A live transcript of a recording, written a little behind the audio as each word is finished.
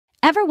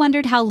Ever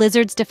wondered how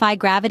lizards defy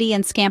gravity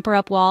and scamper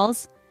up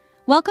walls?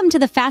 Welcome to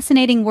the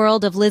fascinating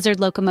world of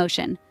lizard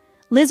locomotion.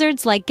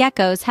 Lizards, like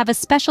geckos, have a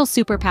special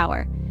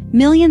superpower: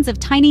 millions of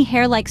tiny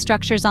hair-like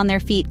structures on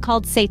their feet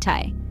called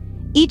setae.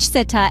 Each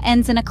seta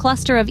ends in a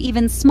cluster of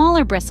even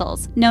smaller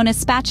bristles, known as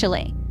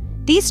spatulae.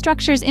 These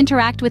structures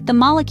interact with the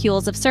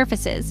molecules of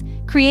surfaces,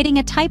 creating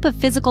a type of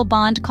physical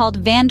bond called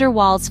van der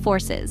Waals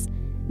forces.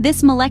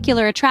 This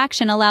molecular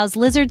attraction allows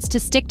lizards to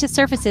stick to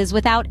surfaces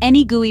without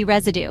any gooey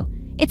residue.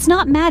 It's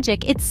not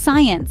magic, it's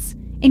science.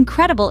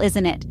 Incredible,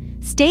 isn't it?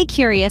 Stay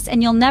curious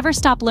and you'll never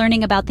stop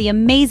learning about the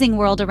amazing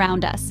world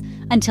around us.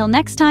 Until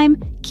next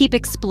time, keep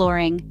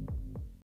exploring.